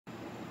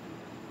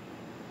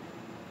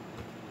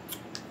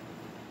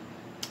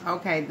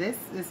Okay, this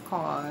is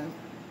called,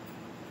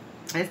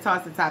 let's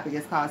toss the topic,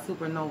 it's called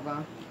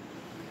Supernova.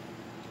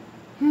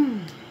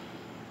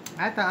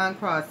 At the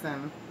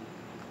uncrossing,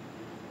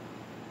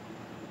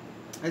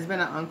 it's been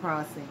an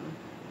uncrossing,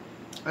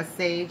 a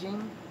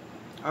saging,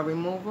 a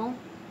removal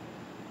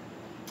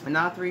in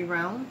all three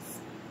realms.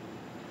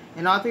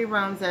 In all three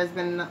realms, there's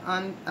been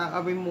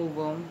a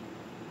removal,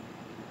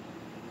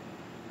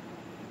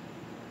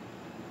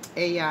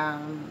 it's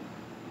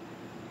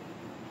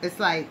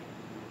like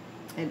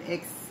an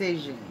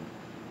excision.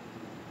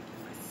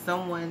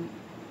 Someone,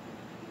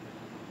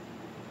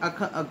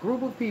 a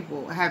group of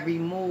people have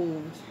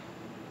removed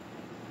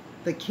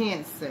the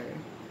cancer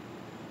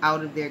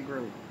out of their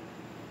group.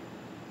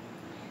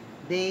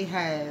 They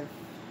have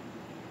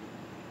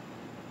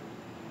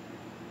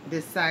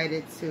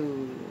decided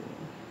to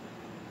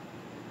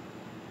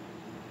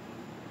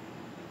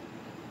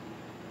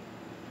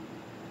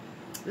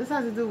this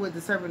has to do with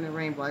the serpent and the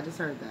rainbow. I just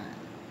heard that.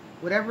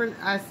 Whatever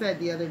I said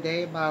the other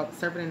day about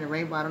serpent and the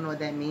rainbow, I don't know what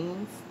that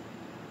means.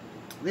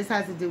 This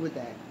has to do with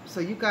that. So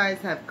you guys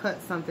have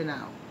cut something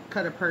out.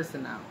 Cut a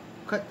person out.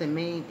 Cut the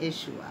main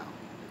issue out.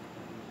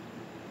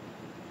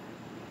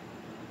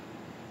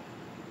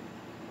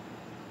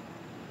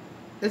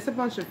 It's a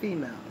bunch of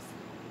females.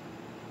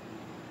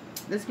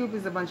 This group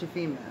is a bunch of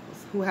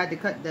females who had to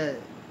cut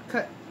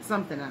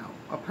something out.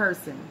 A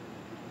person.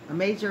 A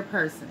major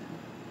person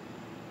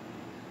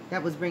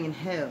that was bringing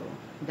hell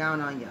down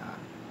on y'all.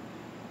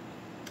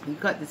 You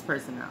cut this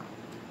person out.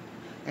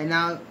 And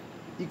now,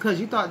 because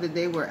you thought that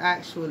they were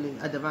actually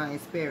a divine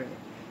spirit,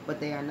 but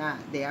they are not.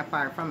 They are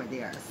far from it.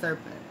 They are a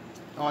serpent.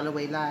 All the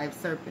way live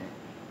serpent.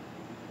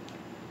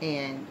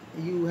 And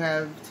you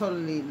have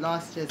totally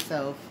lost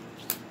yourself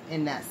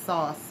in that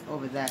sauce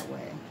over that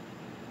way.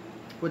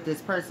 With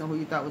this person who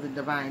you thought was a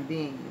divine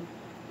being,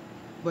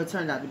 but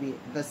turned out to be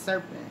the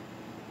serpent.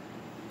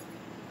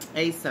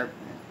 A serpent.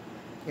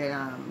 And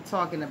I'm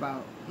talking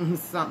about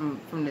something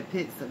from the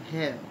pits of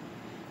hell.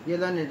 You're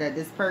learning that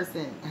this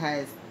person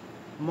has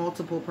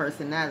multiple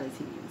personalities.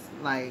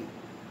 Like,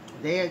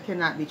 they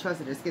cannot be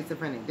trusted. They're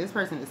schizophrenic. This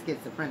person is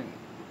schizophrenic.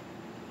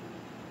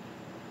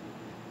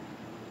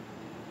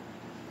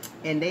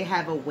 And they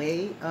have a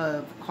way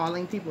of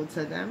calling people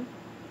to them.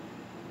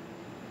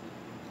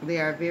 They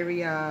are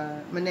very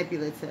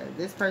manipulative.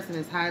 This person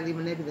is highly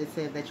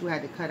manipulative that you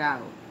had to cut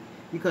out.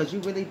 Because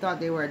you really thought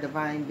they were a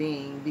divine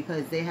being,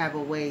 because they have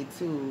a way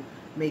to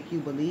make you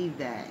believe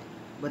that,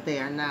 but they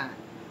are not.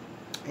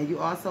 And you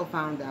also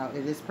found out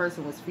that this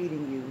person was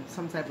feeding you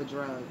some type of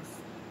drugs,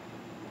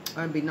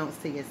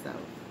 unbeknownst to yourself,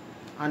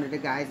 under the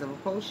guise of a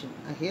potion,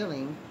 a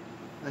healing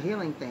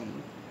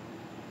thing.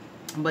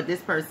 But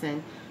this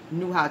person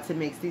knew how to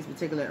mix these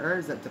particular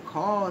herbs up to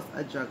cause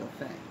a drug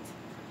effect.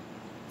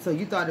 So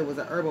you thought it was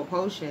a herbal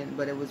potion,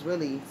 but it was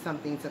really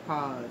something to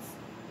cause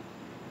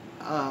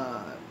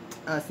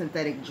a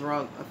synthetic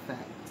drug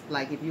effect,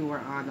 like if you were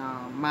on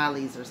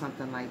Molly's or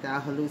something like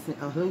that,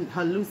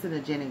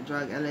 hallucinogenic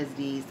drug,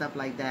 LSD, stuff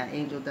like that,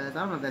 angel dust.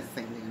 I don't know if that's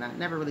the same thing. I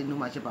never really knew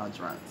much about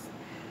drugs,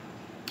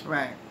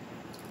 right?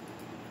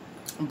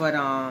 But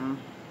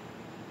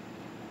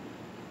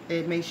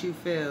it makes you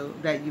feel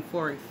that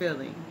euphoric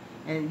feeling,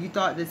 and you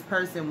thought this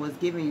person was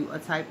giving you a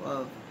type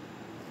of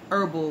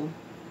herbal,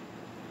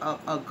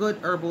 a good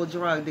herbal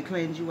drug to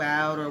cleanse you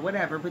out or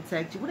whatever,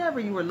 protect you, whatever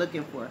you were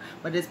looking for.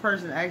 But this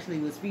person actually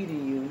was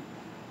feeding you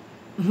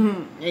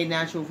a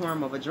natural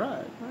form of a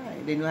drug.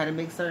 Right? They knew how to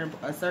mix they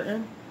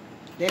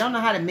don't know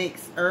how to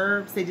mix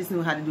herbs. They just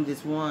knew how to do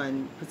this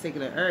one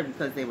particular herb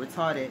because they were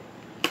taught it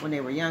when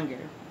they were younger.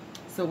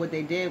 So what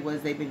they did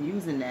was they've been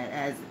using that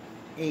as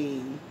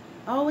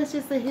it's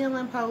just a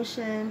healing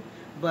potion,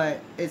 but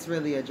it's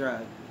really a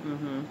drug.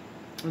 When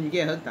you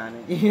get hooked on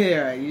it. Yeah,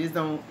 right. You just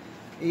don't.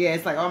 Yeah,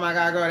 it's like, oh my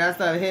God, girl, that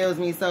stuff heals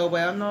me so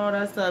well. No,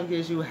 that stuff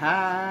gets you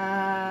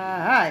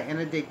high and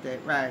addicted,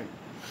 right?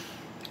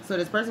 So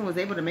this person was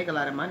able to make a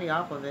lot of money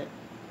off of it.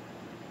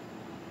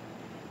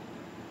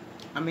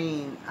 I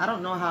mean, I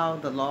don't know how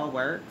the law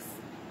works.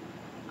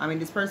 I mean,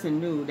 this person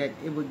knew that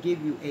it would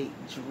give you a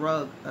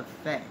drug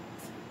effect,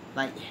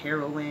 like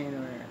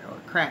heroin or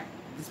crack.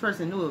 This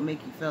person knew it would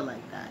make you feel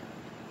like that.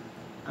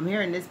 I'm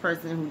hearing this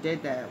person who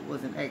did that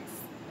was an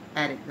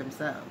ex-addict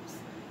themselves.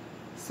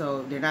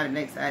 So they're not an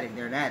ex-addict,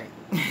 they're an addict.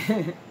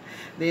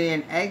 They're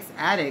an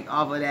ex-addict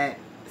off of that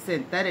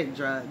synthetic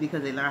drug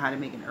because they learned how to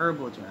make an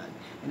herbal drug.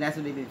 And that's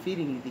what they've been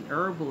feeding you, the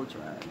herbal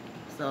drug.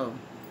 So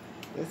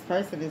this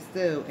person is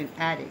still an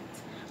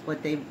addict,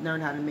 but they've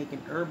learned how to make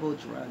an herbal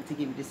drug to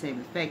give you the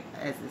same effect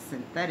as a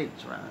synthetic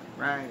drug,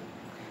 right?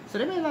 So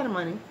they made a lot of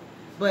money.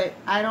 But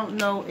I don't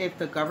know if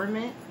the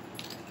government,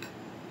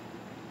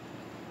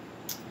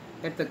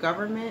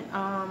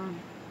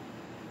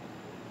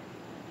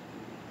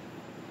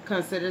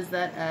 considers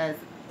that as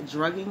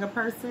drugging a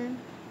person.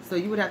 So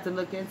you would have to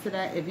look into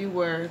that if you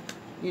were,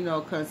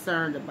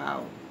 concerned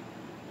about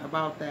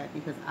that,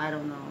 because I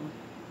don't know.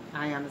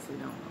 I honestly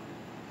don't know.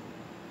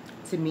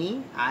 To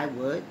me, I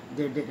would.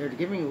 They're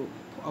giving you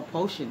a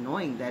potion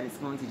knowing that it's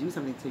going to do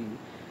something to you,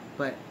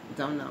 but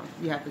don't know.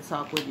 You have to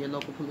talk with your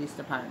local police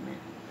department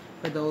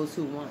for those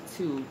who want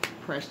to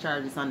press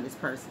charges on this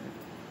person.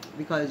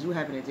 Because you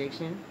have an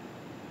addiction.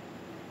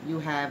 You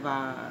have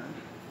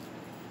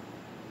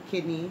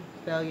kidney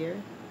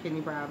failure,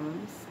 kidney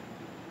problems.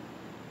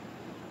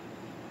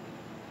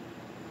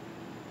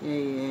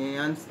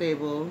 Yeah,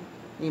 unstable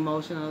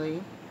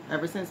emotionally.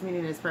 Ever since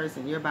meeting this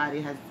person, your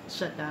body has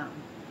shut down.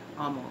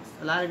 Almost.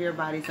 A lot of your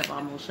bodies have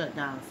almost shut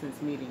down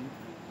since meeting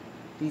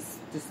this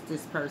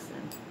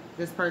person.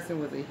 This person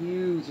was a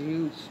huge,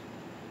 you're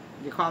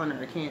calling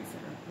her a cancer.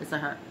 It's a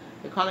her.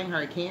 You're calling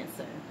her a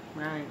cancer,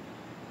 right?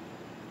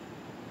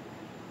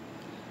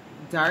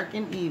 Dark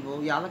and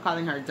evil. Y'all are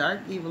calling her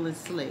dark, evil, and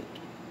slick.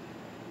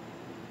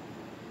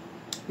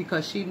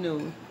 Because she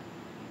knew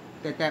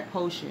that that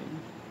potion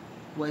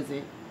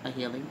wasn't a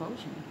healing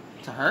potion.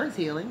 To her, it's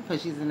healing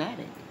because she's an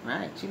addict,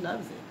 right? She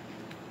loves it.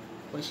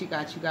 But she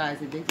got you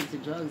guys addicted to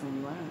drugs, and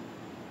you weren't.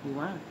 You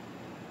weren't.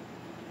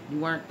 You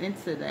weren't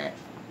into that,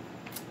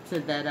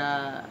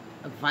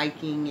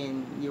 Viking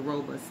and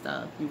Yoruba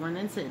stuff. You weren't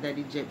into that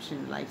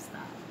Egyptian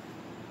lifestyle.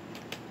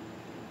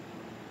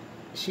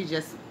 She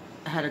just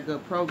had a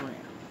good program.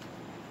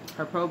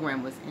 Her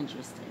program was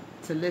interesting.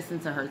 To listen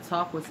to her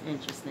talk was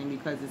interesting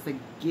because it's a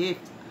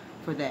gift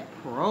for that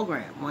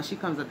program. Once she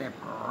comes with that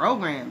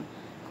program,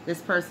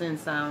 this person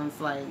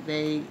sounds like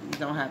they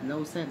don't have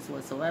no sense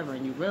whatsoever,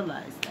 and you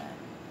realize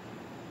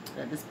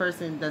that this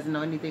person doesn't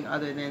know anything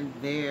other than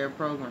their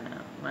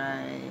program,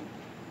 right?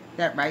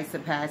 That rites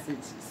of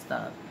passage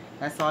stuff.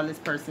 That's all this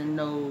person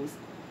knows.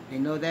 They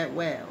know that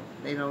well.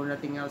 They know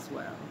nothing else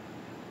well.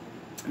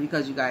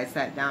 Because you guys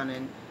sat down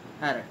and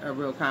had a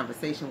real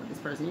conversation with this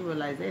person, you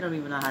realize they don't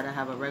even know how to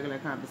have a regular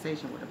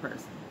conversation with a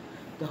person.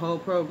 The whole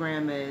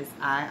program is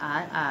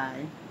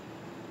I.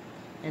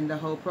 And the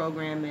whole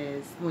program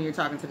is, when you're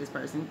talking to this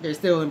person, they're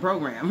still in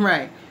program,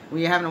 right?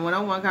 When you're having a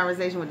one-on-one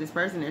conversation with this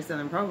person, they're still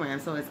in program.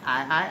 So it's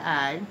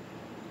I.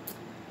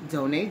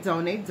 Donate.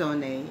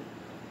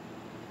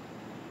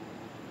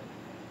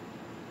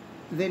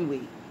 Then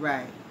we,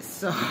 right?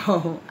 So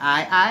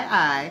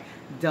I.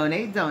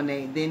 Donate.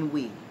 Then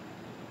we.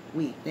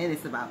 Then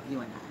it's about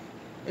you and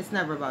I. It's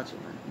never about you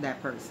and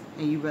that person.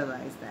 And you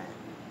realize that.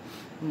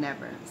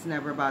 Never. It's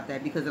never about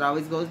that because it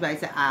always goes back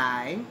to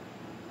I.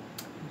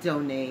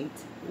 Donate.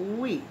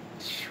 We.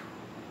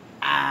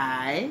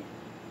 I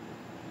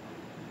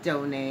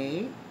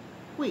donate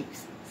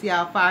weeks. See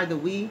how far the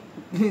we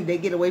they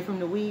get away from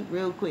the we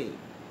real quick.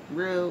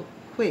 Real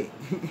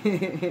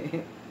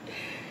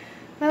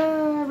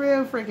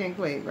freaking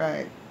quick,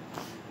 right?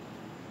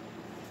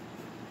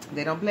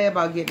 They don't play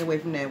about getting away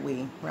from that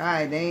we,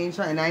 right? They ain't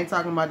trying. I ain't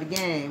talking about the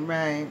game,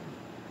 right?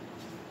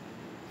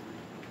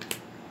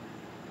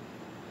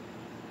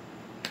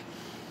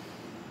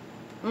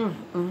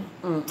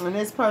 And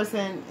this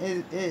person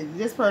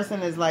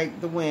is like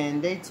the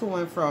wind. They to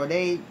and fro.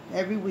 They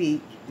every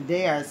week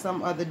they are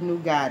some other new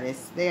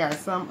goddess. They are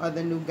some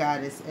other new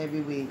goddess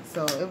every week.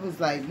 So it was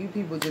like you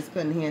people just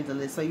couldn't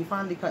handle it. So you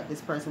finally cut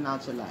this person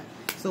out your life.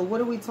 So what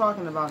are we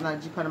talking about now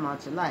that you cut them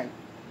out your life?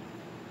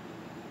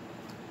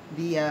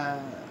 The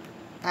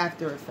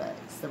after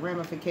effects, the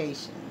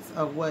ramifications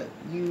of what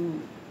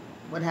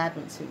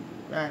happened to you,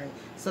 right?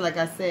 So like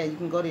I said, you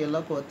can go to your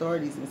local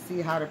authorities and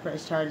see how to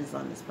press charges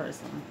on this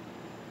person.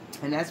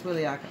 And that's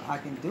really all I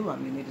can do. I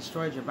mean, they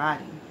destroyed your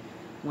body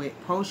with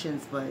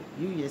potions, but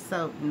you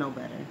yourself know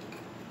better.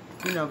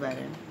 You know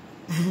better.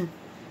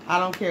 I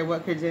don't care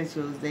what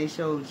credentials they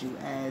showed you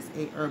as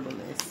a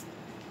herbalist.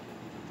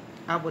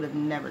 I would have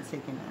never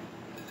taken that.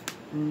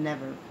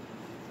 Never.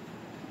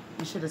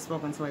 You should have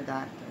spoken to a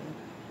doctor.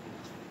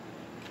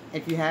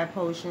 If you have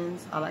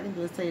potions, all I can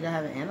do is tell you to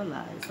have it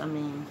analyzed. I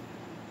mean,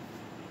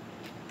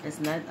 it's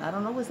not, I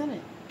don't know what's in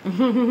it.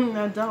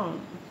 I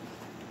don't.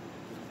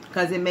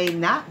 Because it may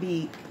not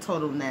be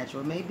total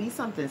natural. It may be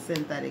something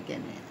synthetic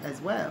in it as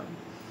well.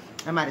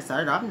 I might have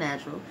started off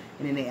natural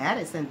and then they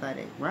added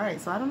synthetic. Right.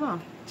 So I don't know.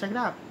 Check it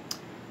out.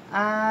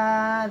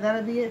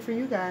 That'll be it for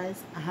you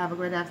guys. Have a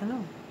great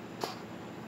afternoon.